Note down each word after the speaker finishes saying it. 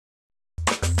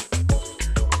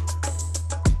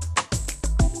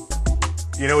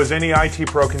You know, as any IT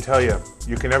pro can tell you,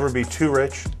 you can never be too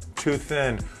rich, too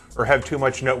thin, or have too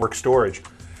much network storage.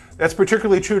 That's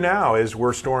particularly true now as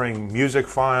we're storing music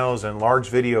files and large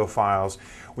video files.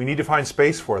 We need to find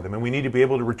space for them, and we need to be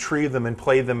able to retrieve them and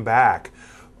play them back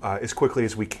as quickly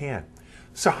as we can.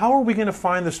 So how are we going to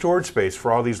find the storage space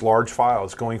for all these large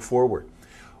files going forward?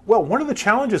 Well, one of the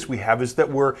challenges we have is that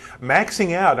we're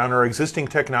maxing out on our existing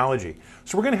technology.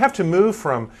 So we're going to have to move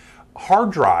from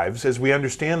hard drives, as we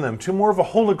understand them, to more of a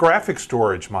holographic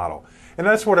storage model. And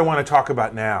that's what I want to talk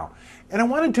about now. And I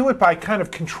want to do it by kind of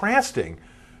contrasting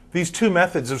these two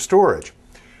methods of storage.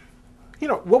 You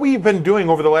know, what we've been doing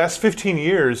over the last 15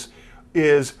 years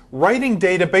is writing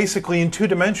data basically in two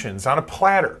dimensions on a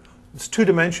platter. It's two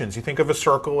dimensions. You think of a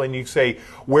circle and you say,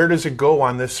 where does it go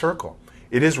on this circle?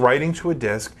 It is writing to a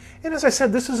disk. And as I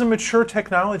said, this is a mature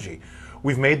technology.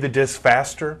 We've made the disks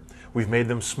faster. We've made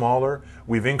them smaller.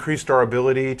 We've increased our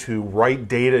ability to write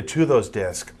data to those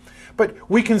disks. But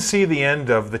we can see the end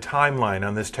of the timeline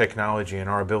on this technology and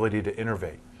our ability to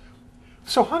innovate.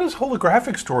 So how does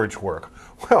holographic storage work?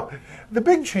 Well, the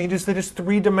big change is that it's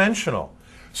three-dimensional.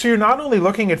 So you're not only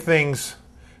looking at things,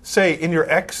 say, in your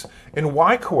X and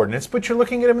Y coordinates, but you're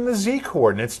looking at them in the Z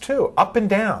coordinates too, up and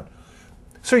down.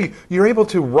 So you're able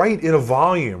to write in a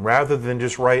volume rather than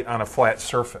just write on a flat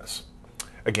surface.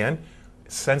 Again,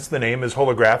 since the name is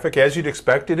holographic, as you'd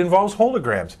expect, it involves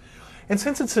holograms. And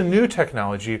since it's a new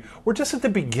technology, we're just at the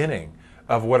beginning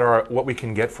of what we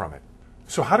can get from it.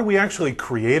 So how do we actually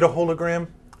create a hologram?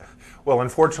 Well,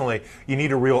 unfortunately, you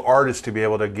need a real artist to be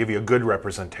able to give you a good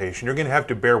representation. You're going to have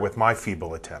to bear with my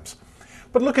feeble attempts.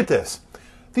 But look at this.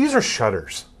 These are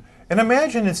shutters. And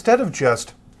imagine instead of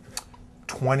just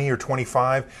 20 or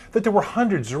 25, that there were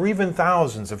hundreds or even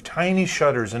thousands of tiny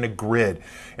shutters in a grid,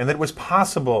 and that it was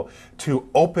possible to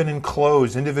open and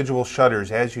close individual shutters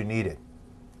as you needed.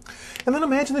 And then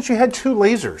imagine that you had two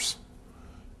lasers,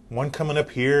 one coming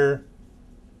up here,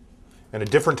 and a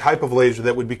different type of laser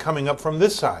that would be coming up from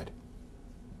this side.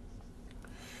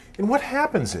 And what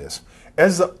happens is,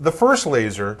 as the first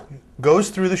laser goes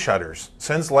through the shutters,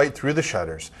 sends light through the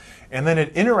shutters, and then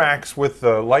it interacts with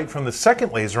the light from the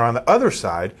second laser on the other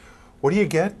side, what do you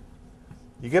get?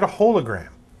 You get a hologram.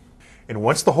 And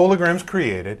once the hologram's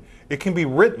created, it can be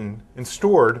written and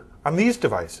stored on these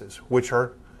devices, which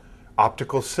are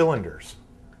optical cylinders,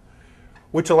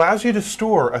 which allows you to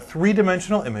store a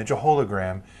three-dimensional image, a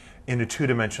hologram, in a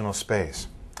two-dimensional space.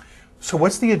 So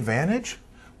what's the advantage?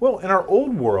 Well, in our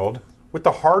old world, with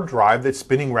the hard drive that's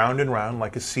spinning round and round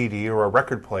like a CD or a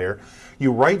record player,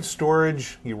 you write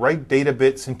storage, you write data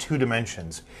bits in two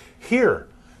dimensions. Here,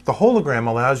 the hologram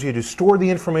allows you to store the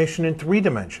information in three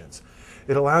dimensions.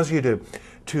 It allows you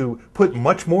to put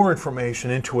much more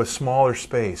information into a smaller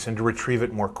space and to retrieve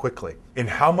it more quickly. And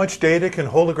how much data can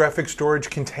holographic storage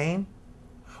contain?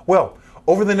 Well,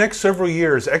 over the next several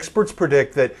years, experts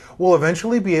predict that we'll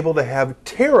eventually be able to have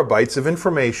terabytes of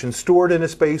information stored in a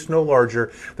space no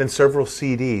larger than several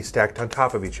CDs stacked on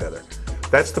top of each other.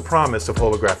 That's the promise of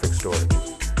holographic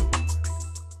storage.